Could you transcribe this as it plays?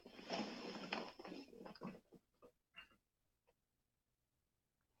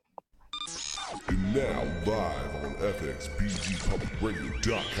Now live on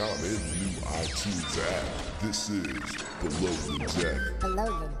FXBGPublicRadio.com and the new iTunes app. This is Below the Deck.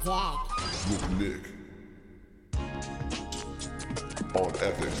 Below the Deck. With Nick. On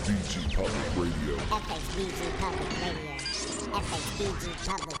FXBG Public Radio. FXBG Public Radio.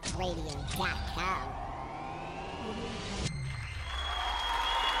 FXBGPublicRadio.com.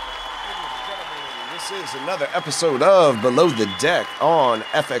 This is another episode of Below the Deck on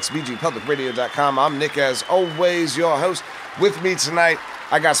FXBGPublicRadio.com. I'm Nick, as always, your host. With me tonight,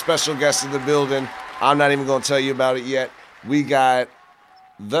 I got special guests in the building. I'm not even going to tell you about it yet. We got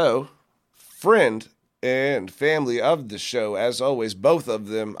the friend and family of the show, as always, both of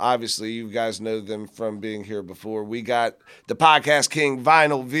them. Obviously, you guys know them from being here before. We got the podcast king,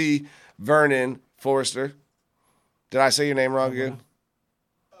 Vinyl V, Vernon Forrester. Did I say your name wrong again?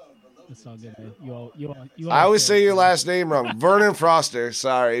 It's all good, man. You I always say your last name wrong. Vernon Foster.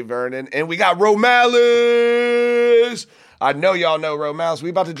 Sorry, Vernon. And we got Romalis. I know y'all know Romalis. We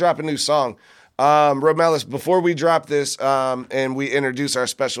about to drop a new song. Romalis, before we drop this and we introduce our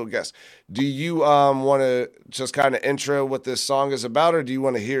special guest, do you want to just kind of intro what this song is about, or do you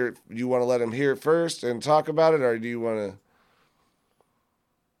want to hear it? Do you want to let him hear it first and talk about it, or do you want to?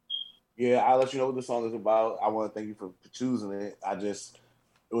 Yeah, I'll let you know what the song is about. I want to thank you for choosing it.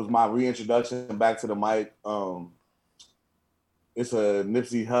 It was my reintroduction back to the mic. It's a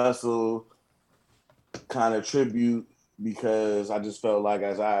Nipsey Hussle kind of tribute because I just felt like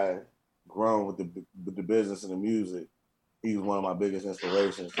as I grown with the business and the music, he was one of my biggest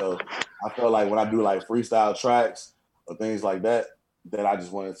inspirations. So I felt like when I do like freestyle tracks or things like that I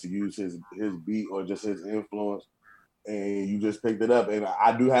just wanted to use his beat or just his influence. And you just picked it up. And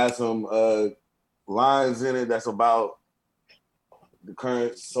I do have some lines in it that's about the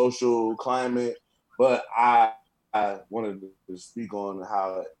current social climate, but I wanted to speak on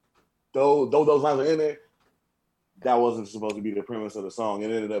how, though those lines are in there, that wasn't supposed to be the premise of the song. It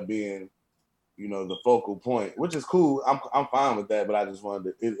ended up being, the focal point, which is cool. I'm fine with that, but I just wanted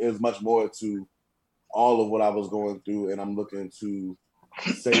to. It is much more to all of what I was going through, and I'm looking to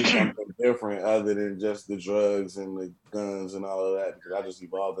say something different other than just the drugs and the guns and all of that, because I just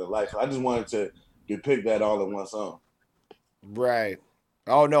evolved in life. So I just wanted to depict that all in one song. Right.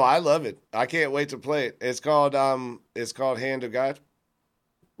 Oh no, I love it. I can't wait to play it. It's called Hand of God.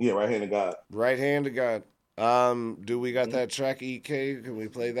 Yeah, Right Hand of God. Right Hand of God. Do we got that track, EK? Can we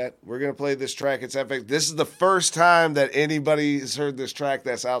play that? We're gonna play this track. It's epic. This is the first time that anybody's heard this track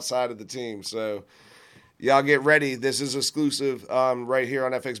that's outside of the team. So y'all get ready. This is exclusive right here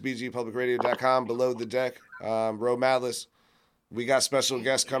on FXBGPublicRadio.com, Below the Deck. Romalis. We got special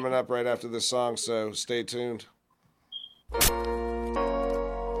guests coming up right after this song, so stay tuned. Producer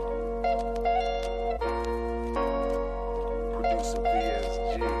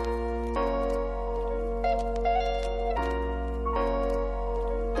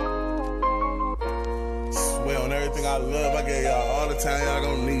BSG. Swear on everything I love, I gave y'all all the time y'all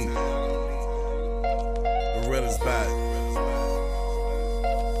gonna need. The red is back.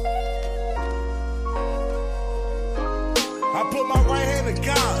 I put my right hand to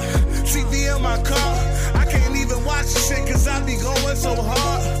God, TV in my car. I can't even watch the shit cause I be going so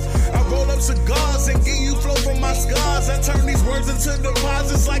hard. I roll up cigars and give you flow from my scars. I turn these words into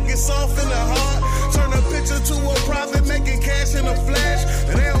deposits like it's off in the heart. Turn a picture to a profit, making cash in a flash.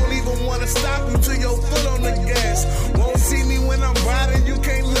 And they don't even wanna stop you till your foot on the gas. Won't see me when I'm riding, you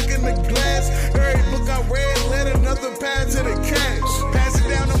can't look in the glass. Every book I read led another path to the cash. Pass it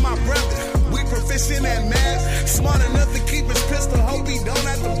down to my brother. Proficient at math, smart enough to keep his pistol, hope he don't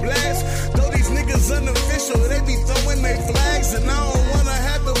have to blast. Though these niggas unofficial, they be throwing their flags, and I don't wanna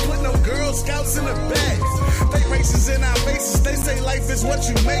have to put no Girl Scouts in the bags. They races in our faces, they say life is what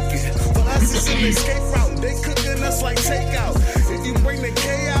you make it. For us it's an escape route, they cooking us like takeout. If you bring the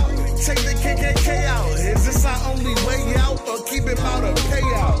K out, take the KKK out. Is this our only way out, or keep it out a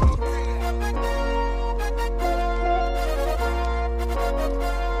payout?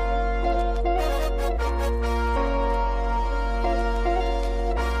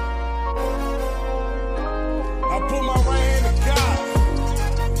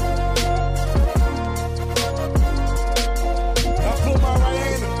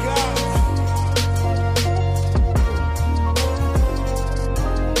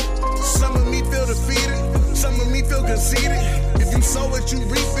 If you sow it, you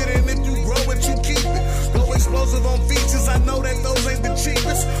reap it, and if you grow it, you keep it. Go explosive on features, I know that those ain't the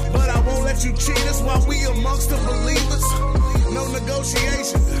cheapest, but I won't let you cheat us while we amongst the believers. No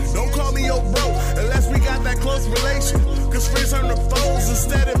negotiation, don't call me your bro, unless we got that close relation. Cause friends turn to foes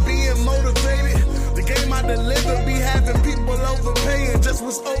instead of being motivated. The game I deliver be having people overpaying just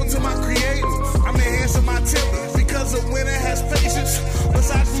what's owed to my creators. I'm in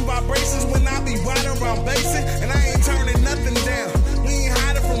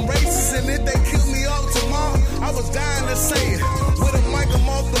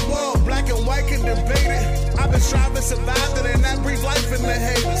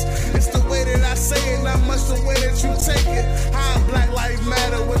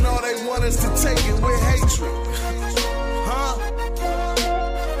electric. Huh?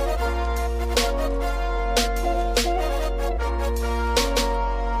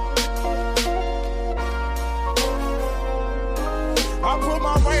 I put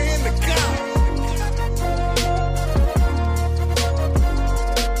my right hand to God.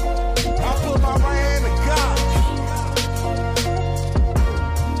 I put my right hand to God.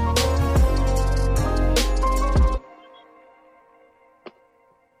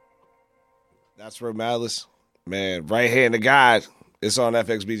 That's Malice. Man, right hand to God. It's on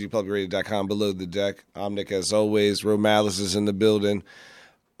fxbgpublicradio.com, Below the Deck. I'm Nick as always. Malice is in the building.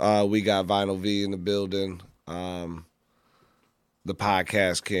 We got Vinyl V in the building. The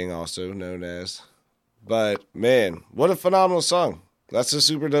Podcast King, also known as. But, man, what a phenomenal song. That's a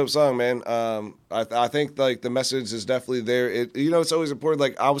super dope song, man. I think, like, the message is definitely there. It's always important.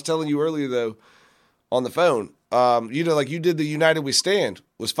 Like, I was telling you earlier, though, on the phone, like, you did the United We Stand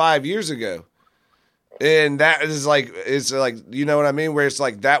was 5 years ago. And that is like, it's like, you know what I mean? Where it's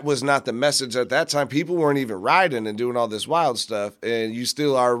like, that was not the message at that time. People weren't even riding and doing all this wild stuff. And you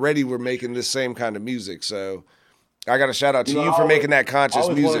still already were making this same kind of music. So I got to shout out to you for making that conscious I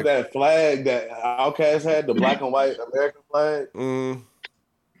always music. wanted that flag that Outkast had, the black and white American flag.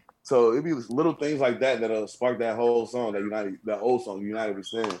 So it'd be little things like that that'll spark that whole song, that old song, United We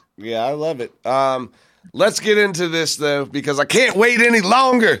Stand. Yeah, I love it. Let's get into this, though, because I can't wait any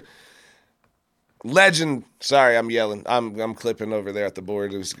longer. Legend. Sorry, I'm yelling. I'm clipping over there at the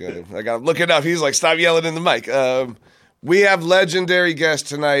board. I got to look it up. He's like, stop yelling in the mic. We have legendary guests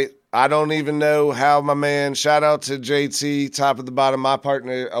tonight. I don't even know how my man. Shout out to JT, top of the bottom, my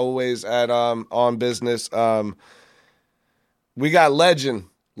partner always at On Business. We got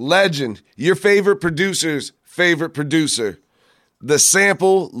legend, your favorite producer's favorite producer, the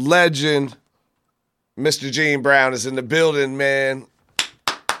sample legend, Mr. Gene Brown is in the building, man.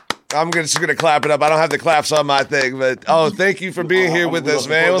 I'm just gonna clap it up. I don't have the claps on my thing, but thank you for being here with us,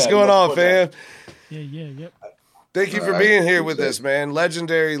 man. What's going on, fam? Yep. Thank you for being here with us, man.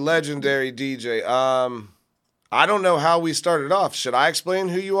 Legendary DJ. I don't know how we started off. Should I explain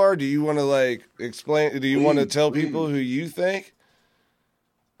who you are? Do you want to explain? Do you want to tell people who you think?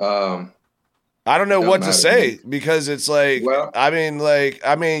 I don't know what to say because it's like, I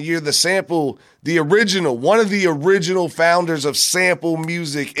mean, you're the sample, the original, one of the original founders of sample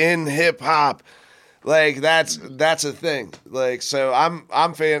music in hip hop. Like that's a thing. Like, so I'm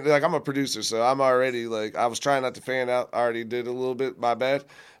a producer, so I'm already I was trying not to fan out. I already did a little bit, my bad.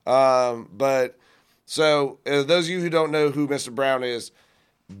 But so those of you who don't know who Mr. Brown is,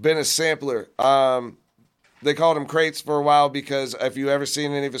 been a sampler. They called him Crates for a while because if you ever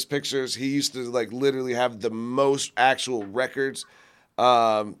seen any of his pictures, he used to literally have the most actual records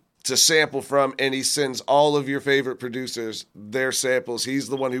to sample from, and he sends all of your favorite producers their samples. He's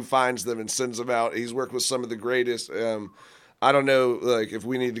the one who finds them and sends them out. He's worked with some of the greatest. I don't know if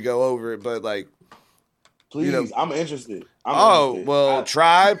we need to go over it, but please, I'm interested.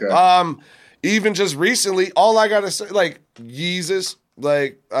 Tribe. Okay. Even just recently, all I gotta say, Yeezus.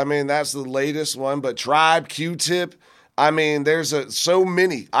 That's the latest one, but Tribe, Q-Tip, there's so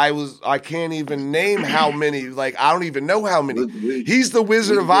many. I can't even name how many. I don't even know how many. He's the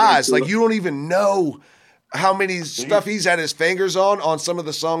Wizard of Oz. You don't even know how many stuff he's had his fingers on some of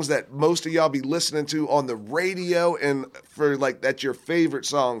the songs that most of y'all be listening to on the radio, and for that's your favorite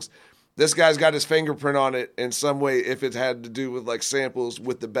songs. This guy's got his fingerprint on it in some way, if it had to do with samples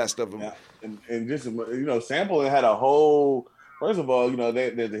with the best of them. Yeah. And just, sampling had a whole... First of all,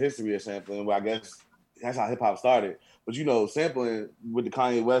 there's the history of sampling. Well, I guess that's how hip hop started. But sampling with the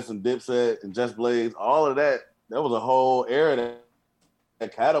Kanye West and Dipset and Just Blaze, all of that was a whole era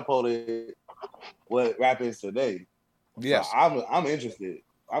that catapulted what rap is today. Yes, so I'm interested.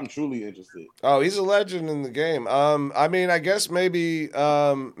 I'm truly interested. Oh, he's a legend in the game. I guess maybe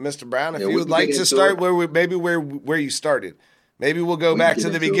Mr. Brown, if you would like to start where you started. Maybe we'll go back to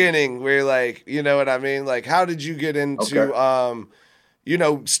the beginning where, you know what I mean? How did you get into,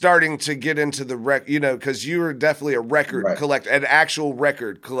 starting to get into the because you were definitely a record collector, an actual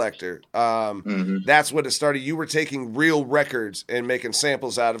record collector. That's what it started. You were taking real records and making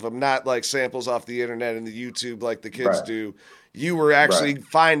samples out of them, not samples off the internet and the YouTube like the kids do. You were actually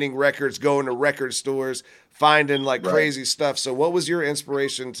finding records, going to record stores, finding crazy stuff. So what was your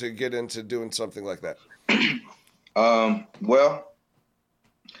inspiration to get into doing something like that? Well,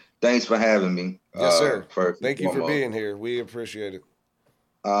 thanks for having me. Yes, sir. Thank you for being here. We appreciate it.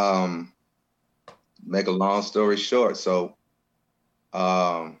 Make a long story short. So,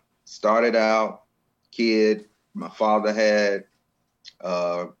 started out kid. My father had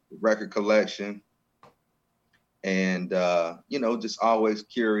a record collection, and just always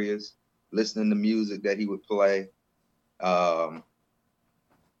curious. listening to music that he would play. I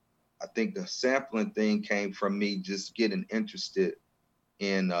think the sampling thing came from me just getting interested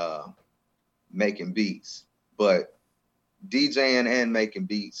in making beats, but DJing and making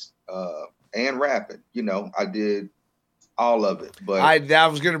beats and rapping, I did all of it. But I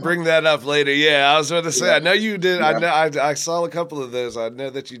was going to bring that up later. Yeah, I was going to say, I know you did. Yeah. I know I saw a couple of those. I know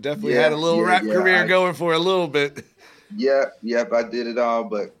that you definitely had a little rap career going for a little bit. Yep, I did it all.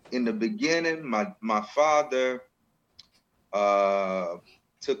 But in the beginning, my father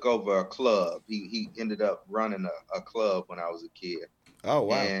took over a club. He ended up running a club when I was a kid. Oh,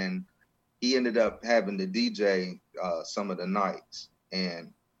 wow. And he ended up having to DJ some of the nights.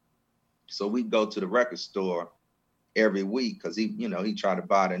 And so we'd go to the record store every week because he tried to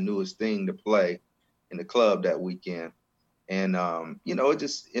buy the newest thing to play in the club that weekend. And, it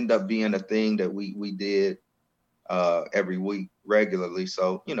just ended up being a thing that we did every week regularly.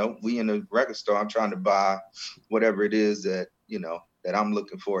 So, we in the record store, I'm trying to buy whatever it is that, that I'm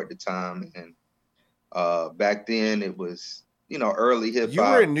looking for at the time. And back then it was, early hip hop. You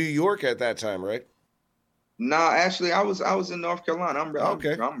were in New York at that time, right? No, actually I was in North Carolina.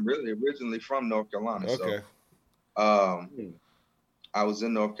 Okay. I'm really originally from North Carolina. Okay. So, I was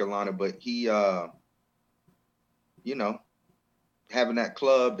in North Carolina, but he, having that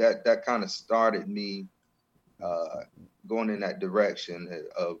club that kind of started me going in that direction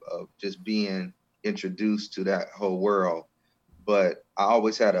of just being introduced to that whole world. But I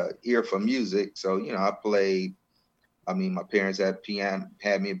always had an ear for music. So, I played, my parents had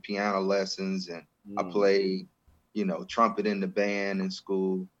me in piano lessons, and I played, trumpet in the band in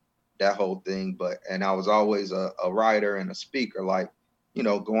school, that whole thing. And I was always a writer and a speaker, like,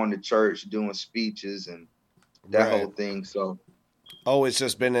 going to church, doing speeches and that whole thing. So always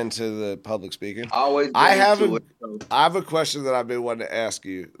just been into the public speaking. I have a question that I've been wanting to ask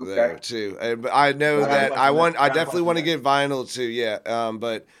you there too. And I know that I definitely want to get vinyl too. Yeah.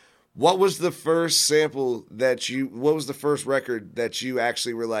 But what was the first sample what was the first record that you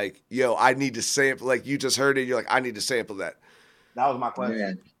actually were like, yo, I need to sample, like you just heard it. You're like, I need to sample that. That was my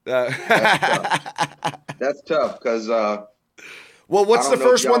question. That's tough. Cause, well, what's the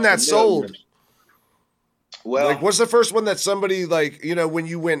first one that sold? Well, like, what's the first one that somebody, like, when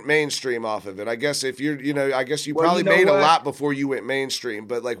you went mainstream off of it? I guess if you're, I guess you probably made a lot before you went mainstream,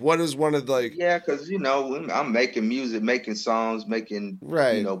 but like, what is one of the, like, yeah, because, I'm making music, making songs, making,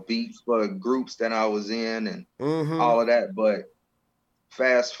 beats for groups that I was in and all of that. But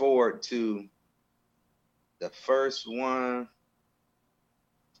fast forward to the first one,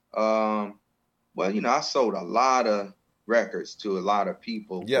 I sold a lot of records to a lot of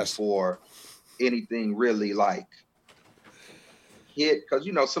people before anything really like hit, because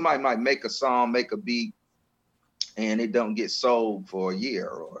somebody might make a song, make a beat, and it don't get sold for a year,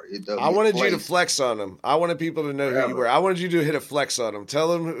 or it doesn't. I wanted you to flex on them. I wanted people to know who you were. I wanted you to hit a flex on them. Tell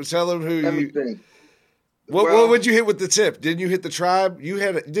them who you. What would you hit with the tip? Didn't you hit the Tribe? You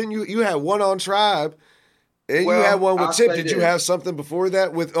had one on Tribe. And you had one with Tip. Did you have something before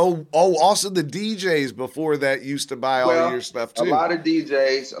that with also the DJs before that used to buy all your stuff too? A lot of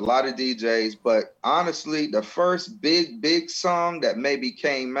DJs, but honestly, the first big song that maybe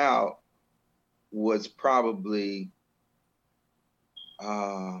came out was probably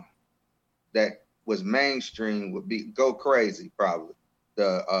that was mainstream would be Go Crazy, probably.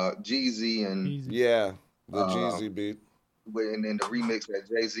 The Jeezy and the Jeezy beat. And then the remix that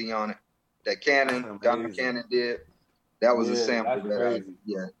Jay-Z on it. That Donna Cannon did. That was a sample that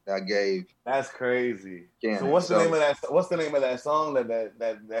I gave. That's crazy. Cannon. So what's the name of that? What's the name of that song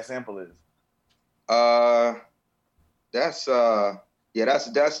that sample is? That's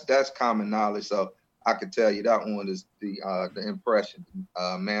common knowledge. So I could tell you that one is the Impression.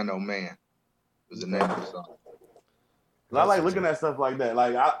 Man Oh Man was the name of the song. I like looking at stuff like that.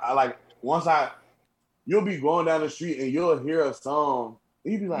 Like I like you'll be going down the street and you'll hear a song.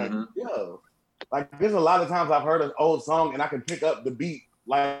 And you'd be like, yo, like there's a lot of times I've heard an old song and I can pick up the beat.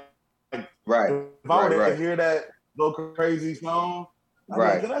 Like if I were to hear that Go Crazy song, I'm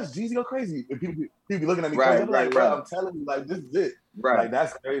like, yo, that's Jeezy Go Crazy. And people be looking at me crazy. I'm like, bro, I'm telling you, like, this is it. Right. Like,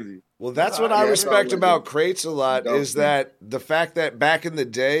 that's crazy. Well, that's what I respect about Crates a lot is that the fact that back in the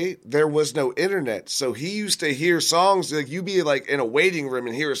day, there was no internet. So he used to hear songs, like you'd be like in a waiting room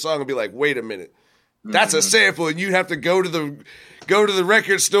and hear a song and be like, wait a minute. That's a sample, and you'd have to go to the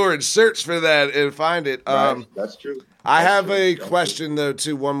record store and search for that and find it. That's true. I have a question though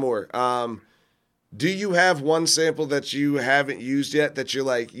too. One more. Do you have one sample that you haven't used yet that you're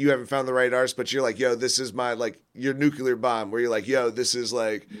like, you haven't found the right artist, but you're like, yo, this is my, like, your nuclear bomb, where you're like, yo, this is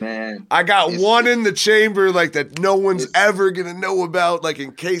like, Man, I got one in the chamber, like, that no one's ever going to know about, like,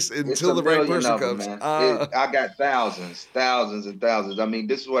 until the right person comes. Man. I got thousands and thousands. I mean,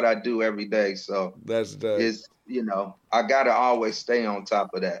 this is what I do every day. So that's dope. It's, I got to always stay on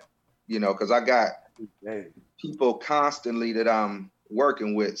top of that, because I got people constantly that I'm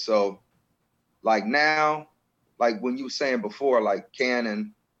working with. So, like now, like when you were saying before, like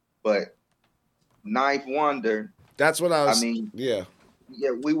Cannon, but Ninth Wonder. That's what I mean, yeah,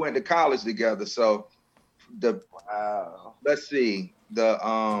 we went to college together. So let's see,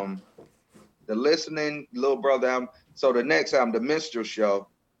 the Listening Little Brother album. So the next album, the Minstrel Show,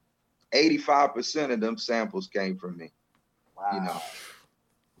 85% of them samples came from me. Wow.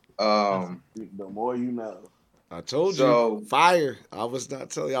 The more you know. I told you, fire. I was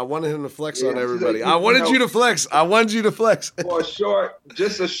not telling you. I wanted him to flex on everybody. I wanted you to flex. For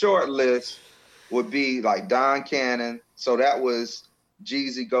just a short list would be like Don Cannon. So that was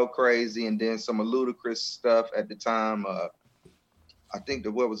Jeezy Go Crazy, and then some Ludacris stuff at the time. I think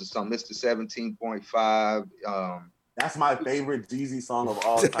what was the song? Mr. 17.5. That's my favorite Jeezy song of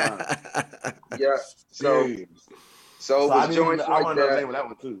all time. Yeah. So it was joints like I the name of that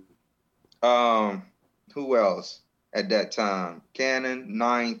one too. Who else at that time? Cannon,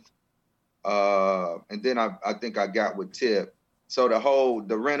 Ninth, and then I think I got with Tip. So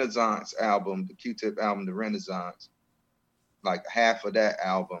the Renaissance album, the Q-Tip album, the Renaissance, like half of that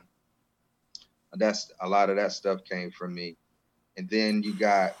album, that's a lot of that stuff came from me. And then you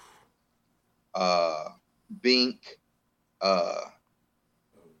got Bink,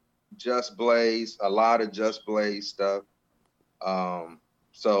 Just Blaze, a lot of Just Blaze stuff.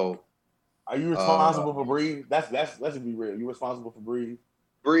 So. Are you responsible for Breathe? Let's be real. You responsible for Breathe?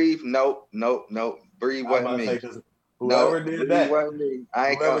 Breathe? Nope. Breathe wasn't me. Whoever did that, wasn't me.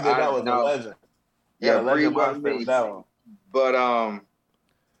 Whoever did that was a legend. Yeah, Breathe wasn't me. But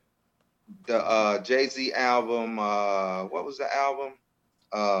the Jay-Z album, what was the album?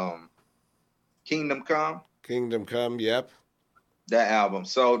 Kingdom Come. Kingdom Come. Yep. That album.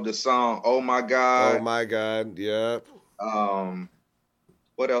 So the song "Oh My God." Oh my God. Yep.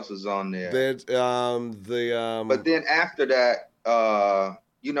 What else is on there? But then after that, the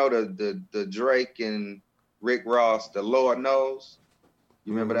Drake and Rick Ross, the Lord Knows.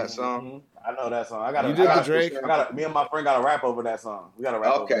 You remember that song? Mm-hmm. I know that song. Drake. Me and my friend got to rap over that song. We got to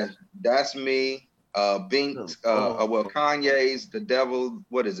rap over that. That's me. Bink, Kanye's The Devil,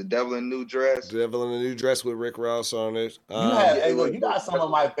 what is it? Devil in a New Dress? Devil in a New Dress with Rick Ross on it. You got some of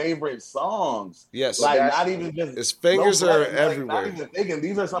my favorite songs. Yes. Like, not even just... His fingers are everywhere. Not even thinking.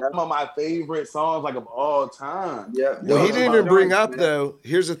 These are some of my favorite songs, like, of all time. Yeah. Well, he didn't even bring up, though.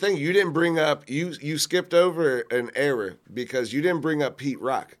 Here's the thing. You didn't bring up... You skipped over an era because you didn't bring up Pete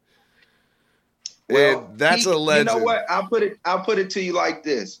Rock. Well, and that's a legend. You know what? I'll put it to you like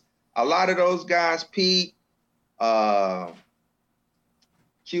this. A lot of those guys, Pete,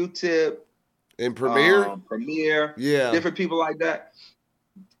 Q-Tip, and Premier, yeah, different people like that.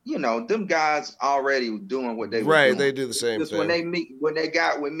 Them guys already doing what they were right. Doing. They do the same Just thing. When they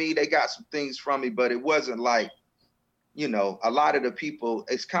got with me, they got some things from me, but it wasn't like, a lot of the people.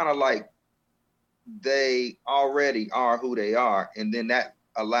 It's kind of like they already are who they are, and then that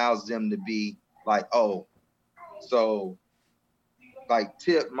allows them to be like, oh, so. Like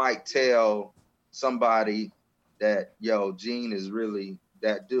Tip might tell somebody that, yo, Gene is really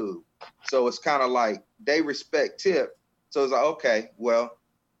that dude. So it's kind of like they respect Tip. So it's like, okay, well,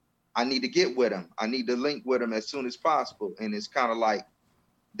 I need to get with him. I need to link with him as soon as possible. And it's kind of like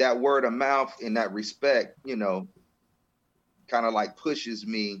that word of mouth and that respect, kind of like pushes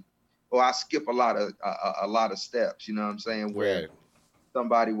me. Or I skip a lot of steps, you know what I'm saying? Where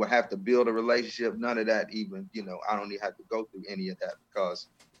somebody will have to build a relationship. None of that even, I don't even have to go through any of that because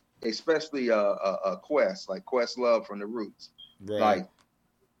especially Quest, like Questlove from the Roots. Right. Like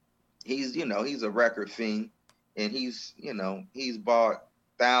he's a record fiend and he's bought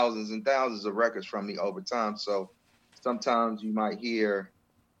thousands and thousands of records from me over time. So sometimes you might hear,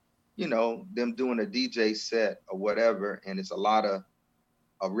 them doing a DJ set or whatever, and it's a lot of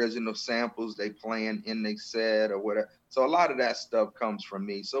original samples they playing in their set or whatever. So a lot of that stuff comes from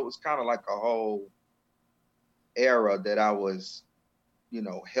me. So it was kind of like a whole era that I was,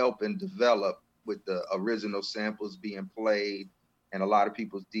 helping develop with the original samples being played and a lot of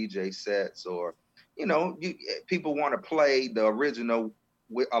people's DJ sets or, people want to play the original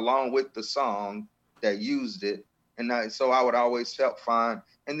along with the song that used it. And so I would always felt fine.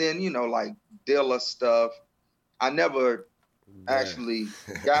 And then, like Dilla stuff, I never actually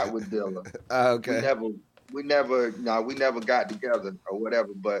got with Dilla. Okay. We never got together or whatever,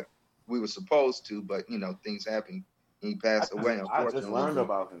 but we were supposed to, but things happened. He passed away, I just unfortunately. learned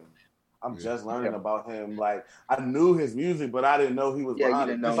about him. I'm Yeah. just learning about him. Like I knew his music, but I didn't know he was Yeah, you behind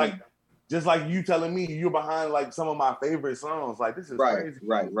it. didn't know him. Just like you telling me you're behind like some of my favorite songs. Like this is crazy.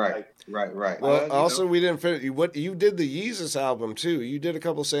 Right. Like, Well, also we didn't finish. What you did the Yeezus album too. You did a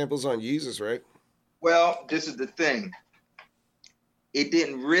couple samples on Yeezus, right? Well, this is the thing. It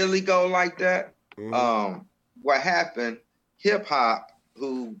didn't really go like that. Mm-hmm. What happened? Hip Hop,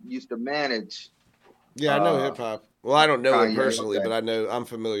 who used to manage. Yeah, I know hip hop. Well, I don't know him Kanye, personally, okay. but I'm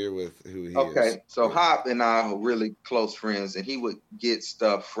familiar with who he is. Okay, so Yeah. Hop and I are really close friends, and he would get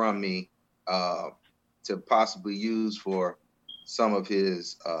stuff from me to possibly use for some of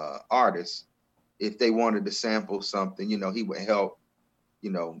his artists. If they wanted to sample something, he would help,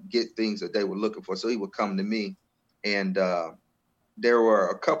 get things that they were looking for. So he would come to me, and there were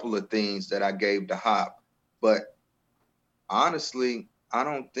a couple of things that I gave to Hop, but honestly, I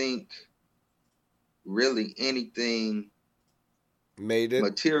don't think really anything Made it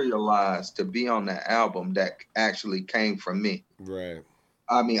materialized to be on the album that actually came from me. right.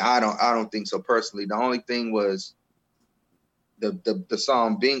 I mean, I don't think so personally. The only thing was the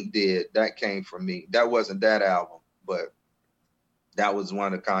song Bink did, that came from me. That wasn't that album, but that was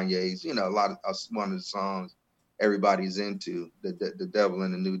one of Kanye's, one of the songs everybody's into, the Devil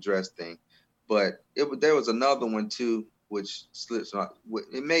in the New Dress thing. But there was another one too, which slips on.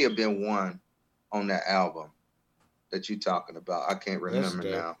 It may have been one on that album that you're talking about. I can't remember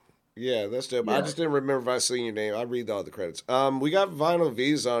now. Yeah, that's dope. Yeah. I just didn't remember if I seen your name. I read all the credits. We got Vinyl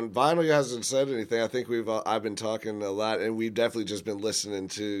V's on. Vinyl hasn't said anything. I think I've been talking a lot, and we've definitely just been listening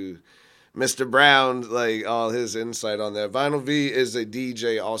to Mr. Brown, like all his insight on that. Vinyl V is a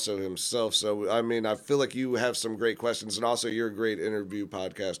DJ also himself, so I mean, I feel like you have some great questions, and also you're a great interview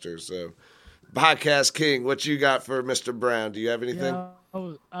podcaster. So, Podcast King, what you got for Mr. Brown? Do you have anything? Yeah,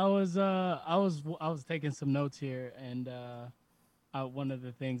 I was taking some notes here, and one of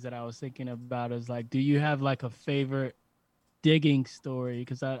the things that I was thinking about is like, do you have like a favorite digging story?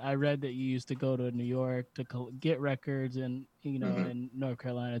 Because I read that you used to go to New York to get records, and in North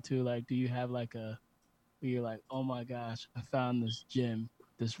Carolina too. Like, do you have like where you're like, oh my gosh, I found this gem,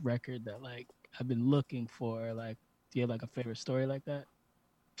 this record that like I've been looking for? Like, do you have like a favorite story like that?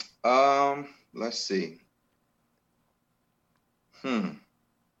 Let's see.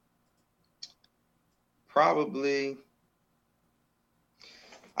 Probably.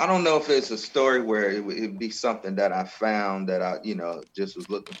 I don't know if it's a story where it'd be something that I found that I, just was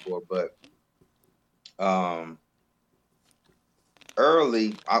looking for, but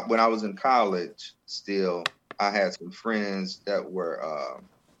early when I was in college, still, I had some friends that were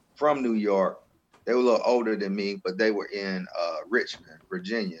from New York. They were a little older than me, but they were in Richmond,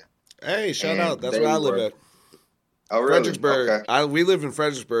 Virginia. Hey, shout And out. That's where I live at. Oh, really? Fredericksburg. Okay. We live in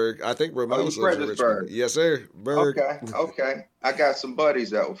Fredericksburg. I think Romeo lives in Richmond. Yes, sir. Berg. Okay. I got some buddies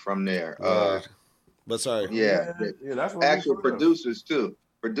that were from there. But sorry. Yeah, that's what actual producers too.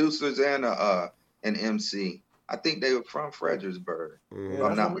 Producers and an MC. I think they were from Fredericksburg. Yeah,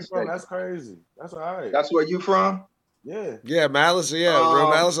 I'm not mistaken. That's crazy. That's all right. That's where you from? Yeah. Yeah, Malice. Yeah,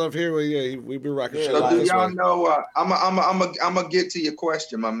 Malice up here. Well, yeah, we been rocking shit. So like do this y'all way. know? I'm gonna get to your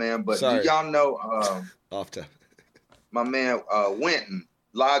question, my man. But Sorry. do y'all know? Off top. My man Winton,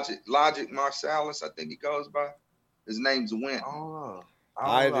 Logic Marsalis, I think he goes by. His name's Winton. Oh,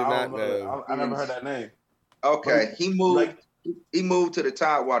 I did not know. I never heard that name. Okay, he moved to the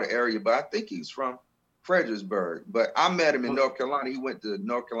Tidewater area, but I think he's from Fredericksburg. But I met him in North Carolina. He went to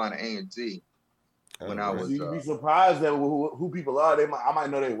North Carolina A&T when I was. You'd be surprised at who people are. I might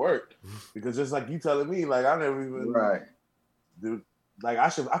know they work because just like you telling me, like I never even dude. Like I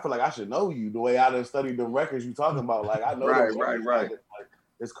feel like I should know you the way I done studied the records you talking about. Like I know right. Like,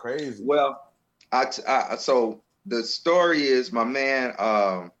 it's crazy. Well, so the story is my man.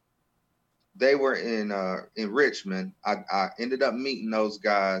 They were in Richmond. I ended up meeting those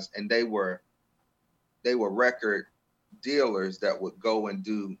guys, and they were record dealers that would go and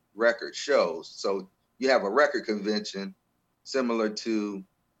do record shows. So you have a record convention similar to,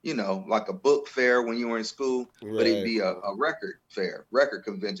 like a book fair when you were in school, but it'd be a record fair. Record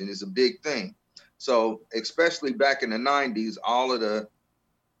convention is a big thing. So especially back in the 90s, all of the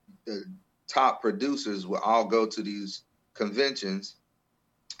top producers would all go to these conventions,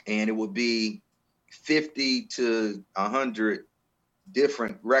 and it would be 50 to 100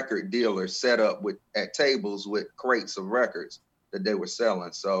 different record dealers set up at tables with crates of records that they were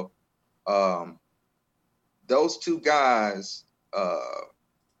selling. So those two guys,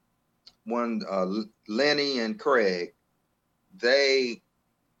 one Lenny and Craig, they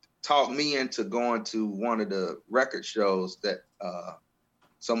talked me into going to one of the record shows that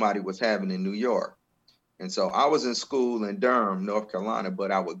somebody was having in New York. And so I was in school in Durham, North Carolina,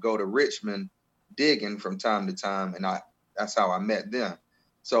 but I would go to Richmond digging from time to time, and that's how I met them.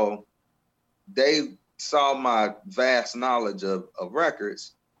 So they saw my vast knowledge of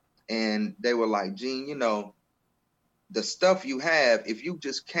records, and they were like, Gene, you know, the stuff you have, if you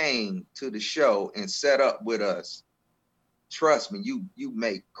just came to the show and set up with us, trust me, you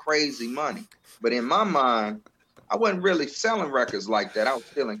make crazy money. But in my mind, I wasn't really selling records like that. I was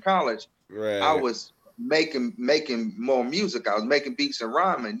still in college. Right. I was making more music. I was making beats and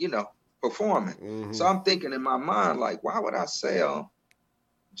rhyming, you know, performing. Mm-hmm. So I'm thinking in my mind, like, why would I sell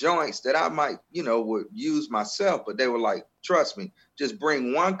joints that I might, you know, would use myself? But they were like, trust me, just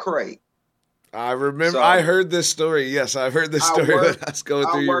bring one crate. I remember. So, I heard this story. Yes, I've heard this story when I was going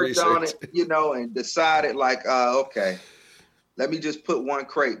through your research. I worked on it, you know, and decided like, okay, let me just put one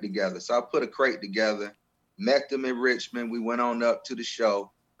crate together. So I put a crate together, met them in Richmond. We went on up to the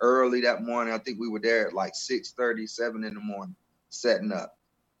show early that morning. I think we were there at like 6:30, 7 in the morning, setting up.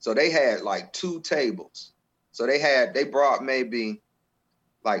 So they had like 2 tables. So they brought maybe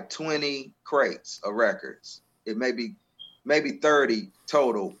like 20 crates of records. It maybe 30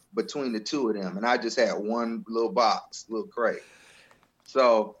 total between the 2 of them. And I just had one little box, little crate.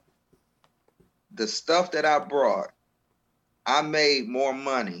 So the stuff that I brought, I made more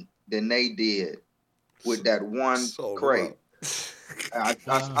money than they did with that one crate.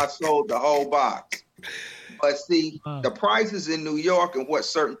 I sold the whole box. But see, the prices in New York and what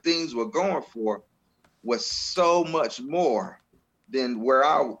certain things were going for was so much more than where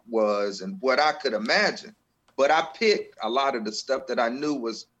I was and what I could imagine. But I picked a lot of the stuff that I knew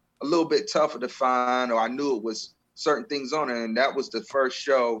was a little bit tougher to find, or I knew it was certain things on it. And that was the first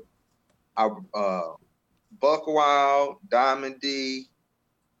show. Buck Wild, Diamond D,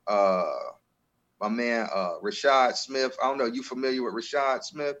 my man Rashad Smith. I don't know, you familiar with Rashad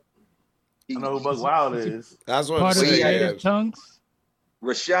Smith? I know who Buck Wild is. That's what Part I'm of the saying. Native Tongues.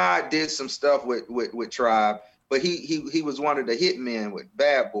 Rashad did some stuff with Tribe, but he was one of the hitmen with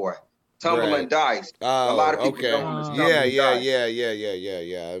Bad Boy. Tumbling Dice. Oh, a lot of people okay. know him as Yeah.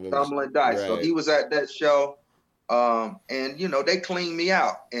 Tumbling Dice. Right. So he was at that show, and you know they cleaned me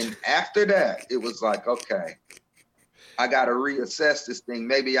out. And after that, it was like, okay, I got to reassess this thing.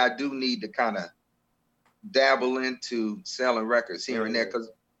 Maybe I do need to kind of dabble into selling records here and there,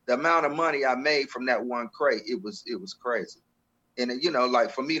 because the amount of money I made from that one crate, it was crazy. And you know,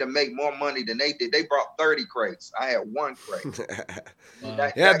 like for me to make more money than they did, they brought 30 crates. I had one crate.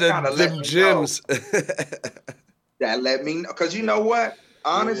 That kind of let me gyms. That let me know, because you know what?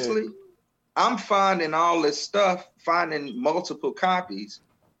 Honestly, I'm finding all this stuff, finding multiple copies,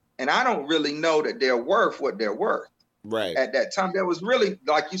 and I don't really know that they're worth what they're worth. Right. At that time, there was really,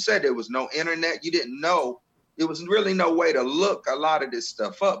 like you said, there was no internet. You didn't know. There was really no way to look a lot of this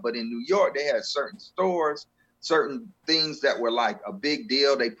stuff up. But in New York, they had certain stores, certain things that were like a big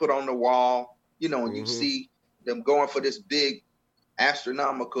deal they put on the wall, you know, and you see them going for this big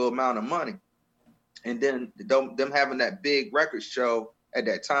astronomical amount of money. And then them having that big record show at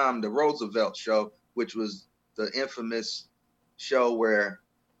that time, the Roosevelt show, which was the infamous show where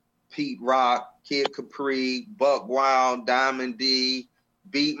Pete Rock, Kid Capri, Buck Wild, Diamond D,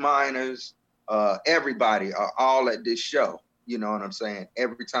 Beat Miners, everybody are all at this show. You know what I'm saying?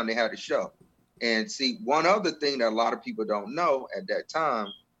 Every time they had a show. And see, one other thing that a lot of people don't know at that time,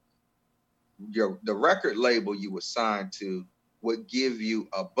 the record label you were signed to would give you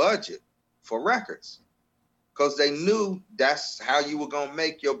a budget for records, because they knew that's how you were going to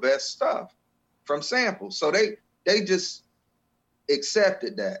make your best stuff from samples. So they just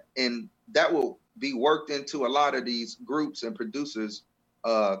accepted that, and that will be worked into a lot of these groups and producers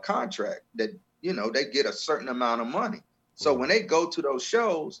contract, that, you know, they get a certain amount of money. So when they go to those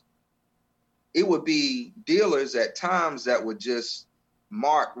shows, it would be dealers at times that would just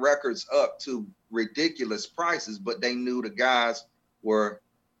mark records up to ridiculous prices, but they knew the guys were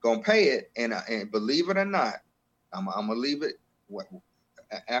gonna pay it. And believe it or not, I'm gonna leave it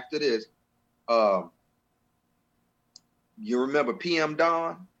after this. You remember PM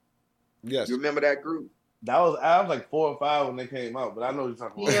Dawn? Yes. You remember that group? I was like 4 or 5 when they came out, but I know what you're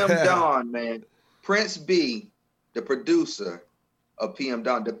talking about. PM Dawn, man. Prince B, the producer of PM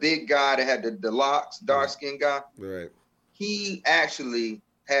Dawn, the big guy that had the locks, dark-skinned guy. Right. He actually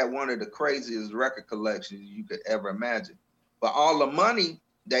had one of the craziest record collections you could ever imagine. But all the money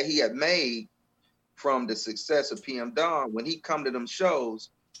that he had made from the success of PM Dawn, when he come to them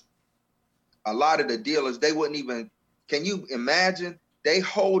shows, a lot of the dealers, they wouldn't even, can you imagine? They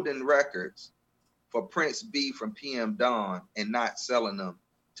holding records for Prince B from PM Dawn and not selling them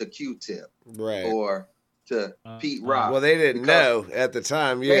to Q-Tip Right. or to Pete Rock. Well, they didn't know at the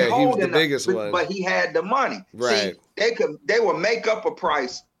time. Yeah, he was the biggest one. But he had the money. Right. See, they would make up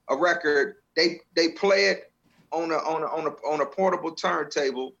a record. They play it on a portable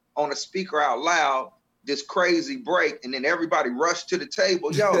turntable on a speaker out loud. This crazy break, and then everybody rushed to the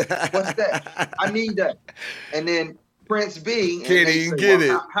table. Yo, what's that? I need that. And then Prince B, can't even get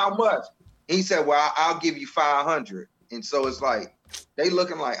it. How much? He said, "Well, I'll give you 500." And so it's like they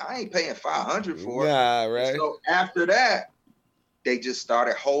looking like I ain't paying 500 for it. Yeah, right. And so after that, they just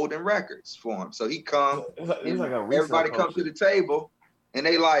started holding records for him. So he come, everybody come to the table, and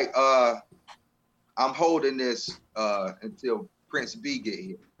they like, I'm holding this until Prince B get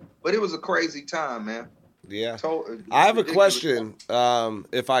here. But it was a crazy time, man. Yeah. I have a question,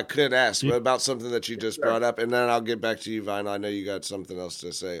 if I could ask, about something that you just brought up, and then I'll get back to you, Vinyl. I know you got something else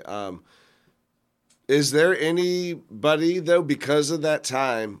to say. Is there anybody, though, because of that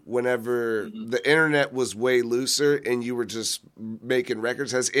time, whenever the internet was way looser and you were just making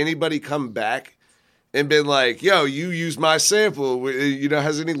records, has anybody come back and been like, yo, you used my sample? You know,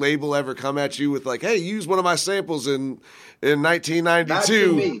 has any label ever come at you with like, hey, you used one of my samples in 1992? Not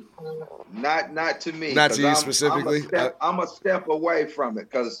to me. Not to me. Not to you specifically. I'm a step away from it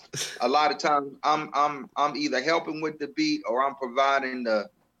because a lot of times I'm either helping with the beat or I'm providing the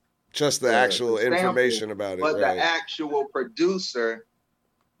actual sample, information about it. But right. the actual producer,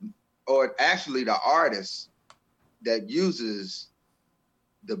 or actually the artist that uses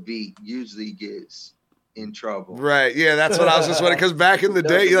the beat, usually gets in trouble. Right. Yeah, that's what I was just wondering. Because back in the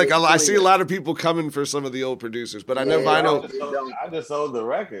day, like I see a lot of people coming for some of the old producers, but I know Vinyl. I just sold the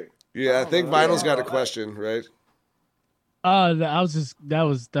record. Yeah, I think Vinyl's got a question, right? That was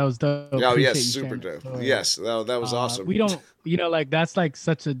dope. Oh yes, super dope. Yes, that was awesome. We don't, like that's like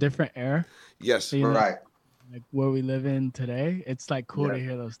such a different era. Yes, so, right. Like where we live in today, it's like cool to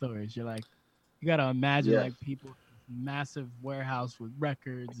hear those stories. You're like, you gotta imagine like people, massive warehouse with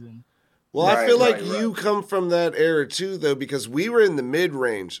records and. Well, I feel like you come from that era too, though, because we were in the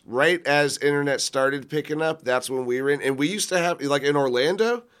mid-range right as internet started picking up. That's when we were in, and we used to have like in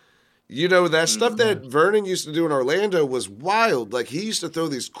Orlando. You know, that stuff that Vernon used to do in Orlando was wild. Like, he used to throw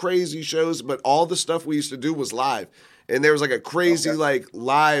these crazy shows, but all the stuff we used to do was live. And there was, like, a crazy, like,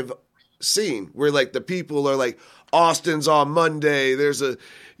 live scene where, like, the people are, like, Austin's on Monday. There's a,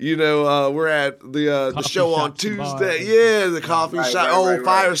 we're at the show on Tuesday. Yeah, the coffee shop.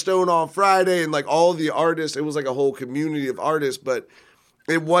 Firestone on Friday. And, like, all the artists. It was, like, a whole community of artists. But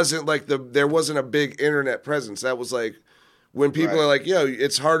it wasn't, like, there wasn't a big internet presence. That was, like... When people are like, yo,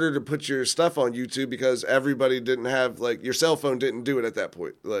 it's harder to put your stuff on YouTube because everybody didn't have, like, your cell phone didn't do it at that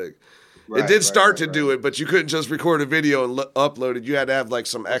point. Like, it did start to do it, but you couldn't just record a video and upload it. You had to have, like,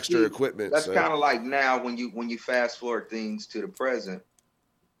 some extra equipment. That's kind of like now when you fast forward things to the present,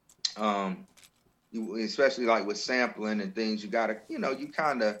 especially like with sampling and things, you got to,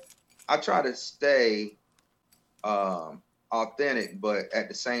 I try to stay authentic, but at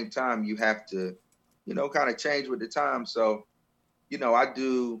the same time, you have to, kind of change with the time. So, I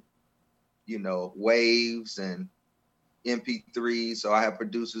do, waves and MP3s. So I have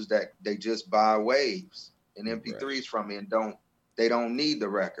producers that they just buy waves and MP3s from me and they don't need the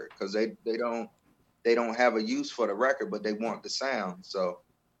record because they don't have a use for the record, but they want the sound. So,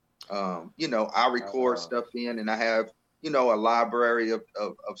 I record stuff in and I have, a library of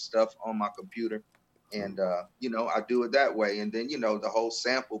stuff on my computer and, I do it that way. And then, the whole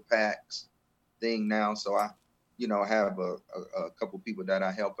sample packs thing now. So I, have a couple people that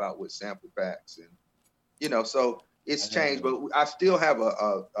I help out with sample packs and, so it's changed, but I still have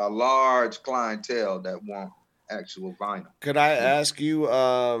a large clientele that want actual vinyl. Could I ask you,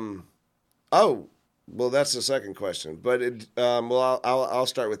 well, that's the second question, but I'll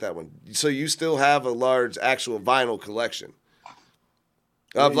start with that one. So you still have a large actual vinyl collection?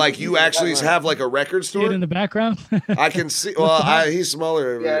 Of like you actually have like a record store? See it in the background? I can see. Well, he's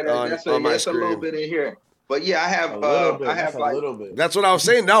smaller on my screen. A little bit in here, but yeah, I have a little bit. That's what I was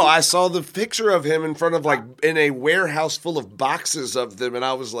saying. No, I saw the picture of him in front of like in a warehouse full of boxes of them, and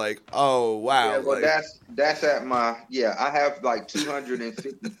I was like, oh wow. Yeah, well, that's at my I have like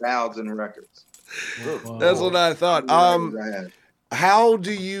 250,000 records. That's what I thought. How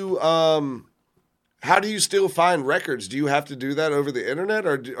do you still find records? Do you have to do that over the internet,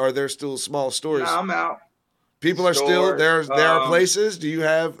 or are there still small stores? No, I'm out. People are still there. There are places. Do you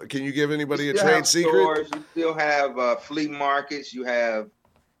have? Can you give anybody a trade secret? Stores, you still have flea markets. You have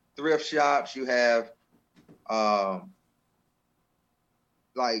thrift shops. You have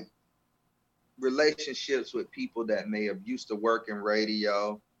like relationships with people that may have used to work in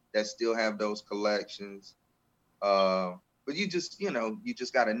radio that still have those collections. But you just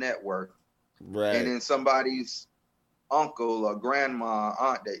got a network. Right. And then somebody's uncle or grandma,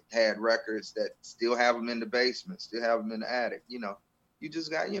 aunt that had records that still have them in the basement, still have them in the attic. You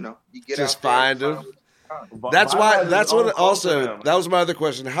just got, you get just out there find them. That's Vinyl why. has That's its own what. Also, program. that was my other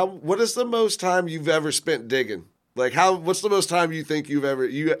question. What is the most time you've ever spent digging? Like, what's the most time you think you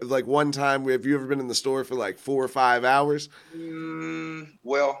like one time? Have you ever been in the store for like 4 or 5 hours?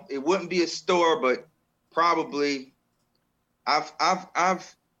 Well, it wouldn't be a store, but probably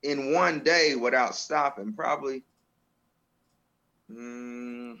I've in one day without stopping, probably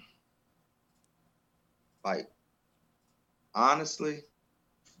like honestly,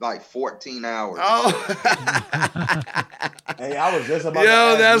 like 14 hours. Oh, Hey, I was just about yo, to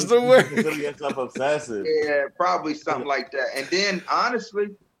ask, that's the you word. consider yourself obsessive. Yeah, probably something like that. And then honestly,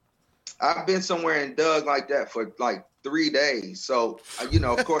 I've been somewhere in Doug like that for like 3 days. So,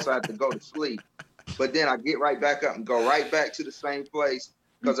 of course I have to go to sleep, but then I get right back up and go right back to the same place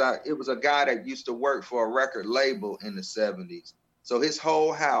because it was a guy that used to work for a record label in the 70s. So his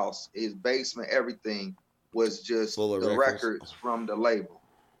whole house, his basement, everything was just Full of the records from the label.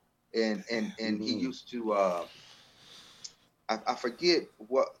 And he used to I forget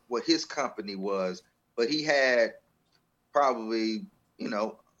what his company was, but he had probably,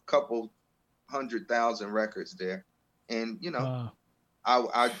 a couple 100,000 records there. And,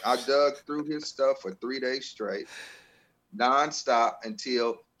 I dug through his stuff for 3 days straight, nonstop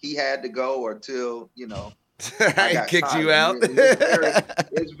until he had to go or till, I got kicked tired. you out.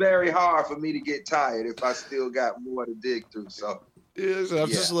 It's very hard for me to get tired if I still got more to dig through. So, yes, I'm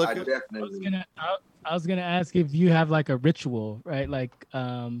just looking. I definitely. I was gonna ask if you have like a ritual, right? Like,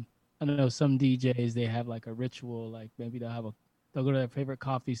 I don't know, some DJs, they have like a ritual, like maybe they'll go to their favorite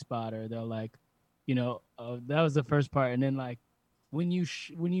coffee spot, or they'll like, that was the first part, and then like when you're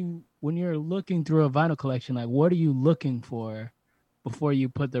looking through a vinyl collection, like what are you looking for before you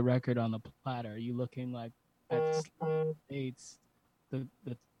put the record on the platter? Are you looking like at the dates, the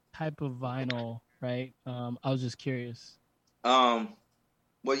type of vinyl, right? I was just curious.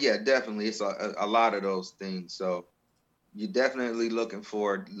 Well, yeah, definitely. It's a lot of those things. So you're definitely looking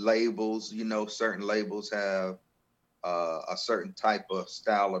for labels. Certain labels have a certain type of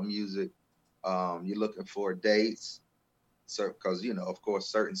style of music. You're looking for dates, because, of course,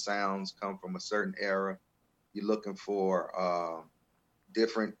 certain sounds come from a certain era. You're looking for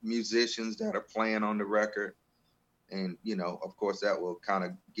different musicians that are playing on the record. And, of course, that will kind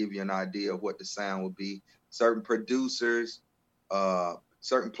of give you an idea of what the sound will be. Certain producers,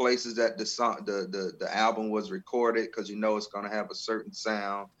 certain places that the album was recorded, because it's going to have a certain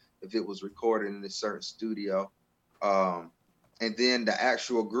sound if it was recorded in a certain studio. And then the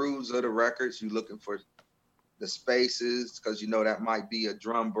actual grooves of the records, you're looking for the spaces, because that might be a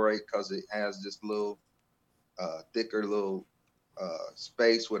drum break because it has this little thicker little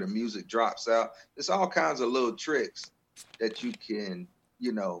space where the music drops out. There's all kinds of little tricks that you can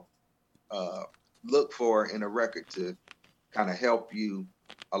look for in a record to kind of help you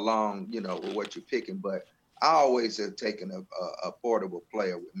along, with what you're picking. But I always have taken a portable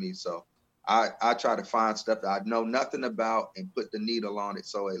player with me. So I try to find stuff that I know nothing about and put the needle on it.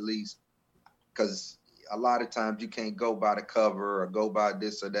 So at least, because a lot of times you can't go by the cover or go by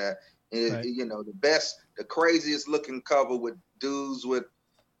this or that. And Right. The craziest looking cover with dudes with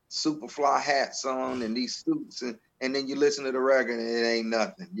super fly hats on and these suits, and then you listen to the record and it ain't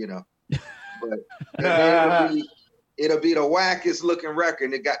nothing, But it'll be the wackest looking record,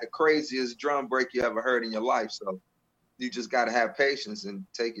 and it got the craziest drum break you ever heard in your life. So you just got to have patience and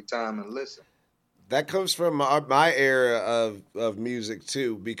take your time and listen. That comes from my era of music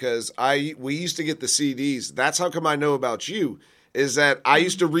too, because we used to get the CDs. That's how come I know about you, is that I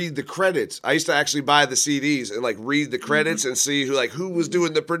used to read the credits. I used to actually buy the CDs and like read the credits and see who was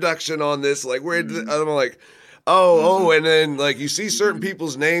doing the production on this. Like I'm like, oh, and then like you see certain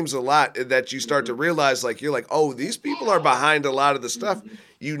people's names a lot that you start to realize, like you're like, oh, these people are behind a lot of the stuff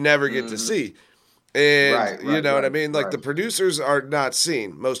you never get to see. And you know what I mean? Like the producers are not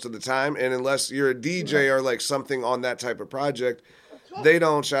seen most of the time. And unless you're a DJ or like something on that type of project, they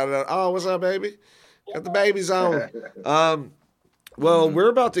don't shout it out. Oh, what's up, baby? Got the babies on. Well, we're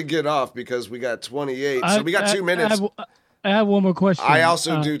about to get off because we got 28. So we got 2 minutes. I have one more question. I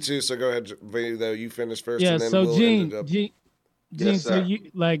also do too. So go ahead, though. You finish first. Yeah. And then So we'll Gene, end it up. Gene, Yes, so sir.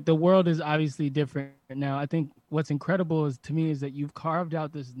 you like the world is obviously different now. I think what's incredible is to me is that you've carved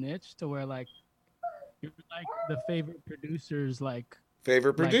out this niche to where like you're like the favorite producers, like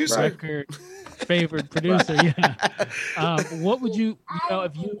Favorite producer. record favorite producer. Yeah. What would you know,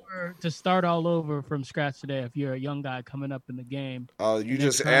 if you were to start all over from scratch today, if you're a young guy coming up in the game? Oh, you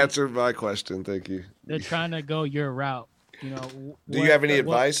just answered my question. Thank you. They're trying to go your route. You know, do you have any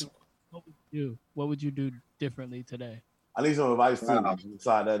advice? What would you do? What would you do differently today? I need some advice too.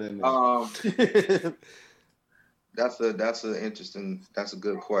 Slide that in there. That's a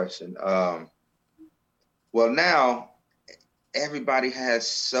good question. Well, now everybody has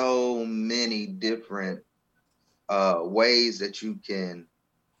so many different ways that you can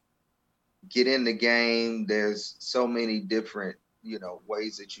get in the game. There's so many different,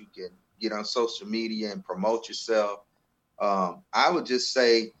 ways that you can get on social media and promote yourself. I would just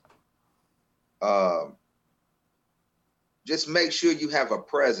say, just make sure you have a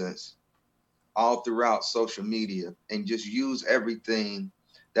presence all throughout social media and just use everything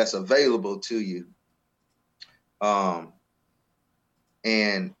that's available to you.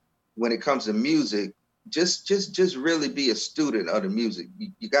 And when it comes to music, just really be a student of the music.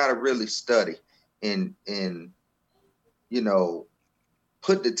 You got to really study and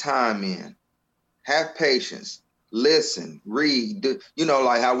put the time in, have patience, listen, read,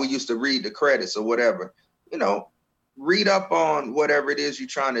 like how we used to read the credits or whatever, read up on whatever it is you're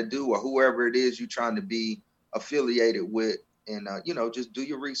trying to do or whoever it is you're trying to be affiliated with. And, just do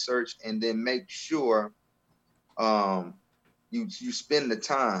your research and then make sure you spend the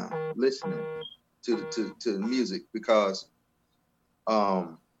time listening to the music, because I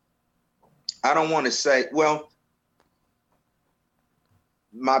don't want to say, well,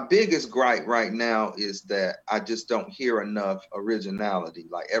 my biggest gripe right now is that I just don't hear enough originality.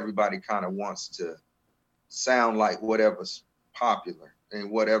 Like everybody kind of wants to sound like whatever's popular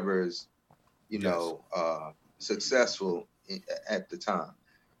and whatever is, successful at the time.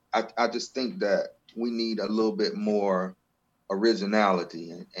 I just think that we need a little bit more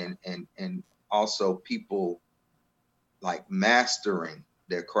originality and also people like mastering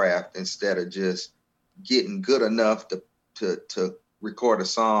their craft instead of just getting good enough to record a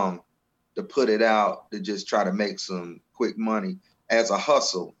song, to put it out, to just try to make some quick money as a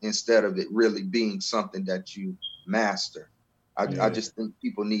hustle instead of it really being something that you master. I just think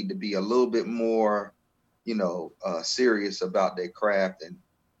people need to be a little bit more, serious about their craft and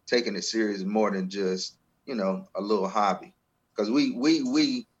taking it serious more than just, a little hobby. Because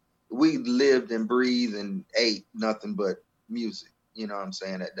we lived and breathed and ate nothing but music. You know what I'm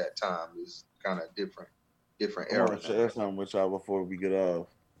saying? At that time, it was kind of different I era. want to share something with y'all before we get off.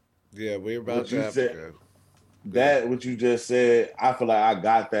 Yeah, we're about to have to go. That what you just said, I feel like I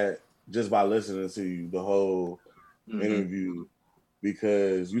got that just by listening to you the whole interview,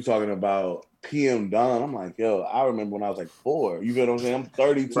 because you talking about PM Dawn. I'm like, yo, I remember when I was like 4. You feel what I'm saying? I'm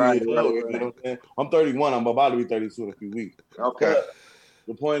 32 years old. You know what I'm saying? I'm 31. I'm about to be 32 in a few weeks. Okay. But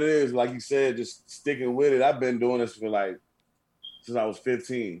the point is, like you said, just sticking with it. I've been doing this for since I was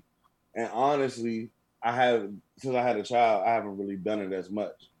 15, and honestly, since I had a child, I haven't really done it as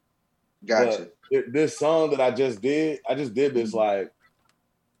much. Gotcha. But this song that I just did this like,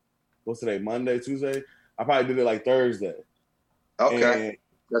 what's today? Monday, Tuesday? I probably did it like Thursday. Okay. And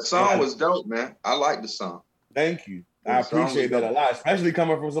that song was dope, man. I like the song. Thank you. I appreciate that a lot, especially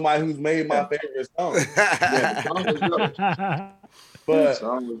coming from somebody who's made my favorite song. The song was dope. But the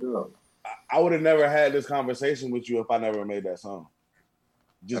song was dope. I would have never had this conversation with you if I never made that song.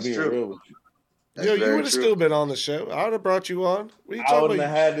 Just being real with you. Yo, you would have still been on the show. I would have brought you on. What are you talking about? I wouldn't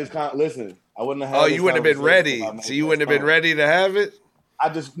have had this listen, I wouldn't have had you wouldn't have been ready. So you wouldn't have been ready to have it? I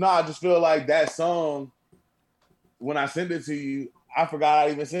just feel like that song, when I sent it to you, I forgot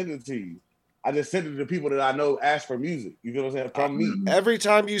I even sent it to you. I just sent it to people that I know ask for music. You feel what I'm saying? From me. Every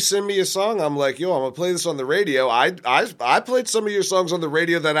time you send me a song, I'm like, yo, I'm going to play this on the radio. I played some of your songs on the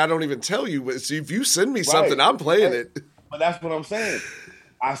radio that I don't even tell you. But see, if you send me something, I'm playing it. But that's what I'm saying.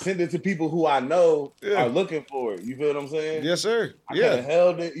 I send it to people who I know are looking for it. You feel what I'm saying? Yes, sir. I could have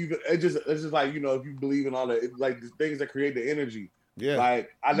held it. It's just like, if you believe in all that, it's like the things that create the energy. Yeah. Like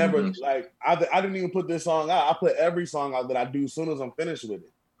I never I didn't even put this song out. I put every song out that I do as soon as I'm finished with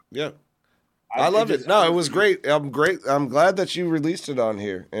it. Yeah. I love it. No, it was great. I'm glad that you released it on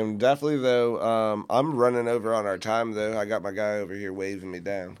here. And definitely though, I'm running over on our time though. I got my guy over here waving me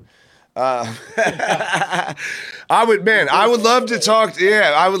down. I would love to talk.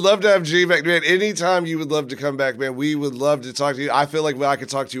 I would love to have G back, man. Anytime you would love to come back, man, we would love to talk to you. I feel like I could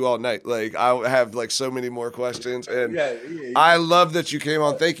talk to you all night. Like I have like so many more questions, and I love that you came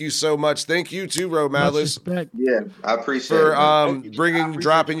on. Thank you so much. Thank you too, Romalis. Yeah, I appreciate for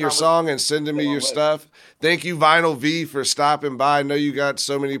dropping your song and sending me your stuff. Thank you, Vinyl V, for stopping by. I know you got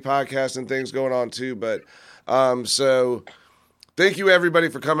so many podcasts and things going on too, but so. thank you everybody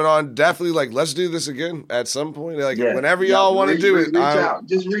for coming on. Definitely, like, let's do this again at some point. Like, Yeah. whenever y'all want to do it. Reach out.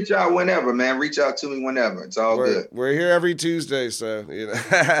 Just reach out whenever, man. Reach out to me whenever. It's all good. We're here every Tuesday, so you know.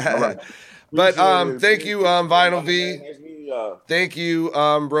 All right. But thank you, Vinyl V. Nice meeting y'all. Thank you,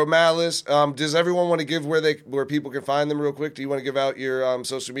 Romalis. Does everyone want to give where people can find them real quick? Do you want to give out your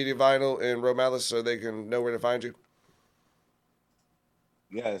social media, Vinyl and Romalis, so they can know where to find you?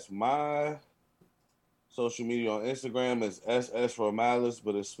 Yes, my social media on Instagram is SS Romalis,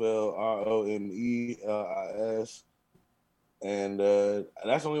 but it's spelled Romelis. And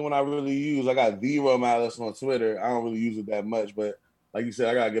that's the only one I really use. I got the Romalis on Twitter. I don't really use it that much, but like you said,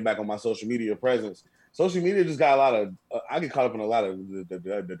 I gotta get back on my social media presence. Social media just got a lot of. I get caught up in a lot of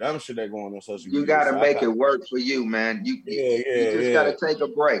the dumb shit that going on social media. You gotta make it work for you, man. You just gotta take a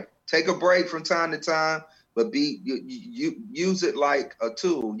break. Take a break from time to time, but you use it like a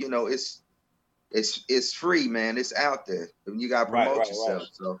tool. You know, it's free, man. It's out there. You gotta promote yourself. Right.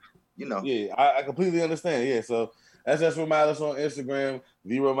 So you know. Yeah, I completely understand. Yeah, so. SS Romalis on Instagram,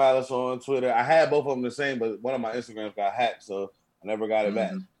 V Romalis on Twitter. I had both of them the same, but one of my Instagrams got hacked, so I never got it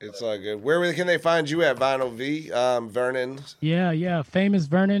back. It's all good. Where can they find you at, Vinyl V? Vernon? Yeah. Famous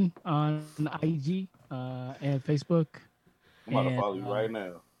Vernon on IG and Facebook. I'm about to follow you right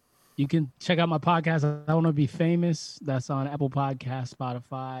now. You can check out my podcast, I Want to Be Famous. That's on Apple Podcasts,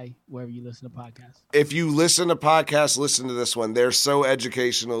 Spotify, wherever you listen to podcasts. If you listen to podcasts, listen to this one. They're so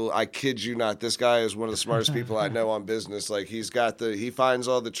educational. I kid you not. This guy is one of the smartest people I know on business. Like, he finds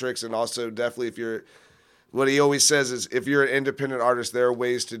all the tricks, and also definitely what he always says is if you're an independent artist, there are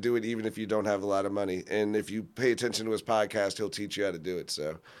ways to do it even if you don't have a lot of money. And if you pay attention to his podcast, he'll teach you how to do it.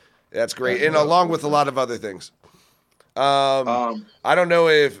 So that's great. And along with a lot of other things. I don't know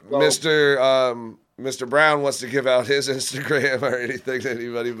if Mr. Brown wants to give out his Instagram or anything to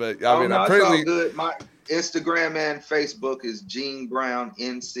anybody, but I mean, I'm pretty all good. My Instagram and Facebook is Gene Brown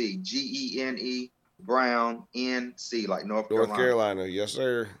NC, GENE Brown NC, like North Carolina. Yes,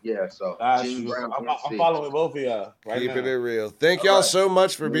 sir. Yeah, so Gene Brown I'm following both of y'all. Keeping it real. Thank y'all so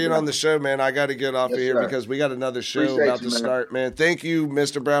much for being on the show, man. I got to get off of here because we got another show about to start, man. Thank you,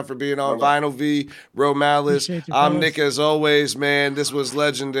 Mr. Brown, for being on. Vinyl V, Romalis. I'm Nick, as always, man. This was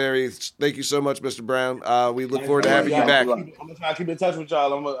legendary. Thank you so much, Mr. Brown. We look forward to having you back. I'm gonna try to keep in touch with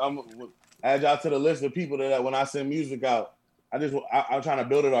y'all. I'm gonna add y'all to the list of people that when I send music out, I'm trying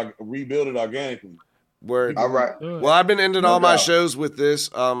to rebuild it organically. Word. All right. Well, I've been ending all my shows with this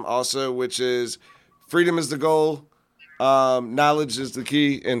also, which is freedom is the goal, knowledge is the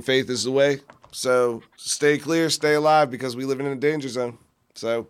key, and faith is the way. So stay clear, stay alive, because we live in a danger zone. So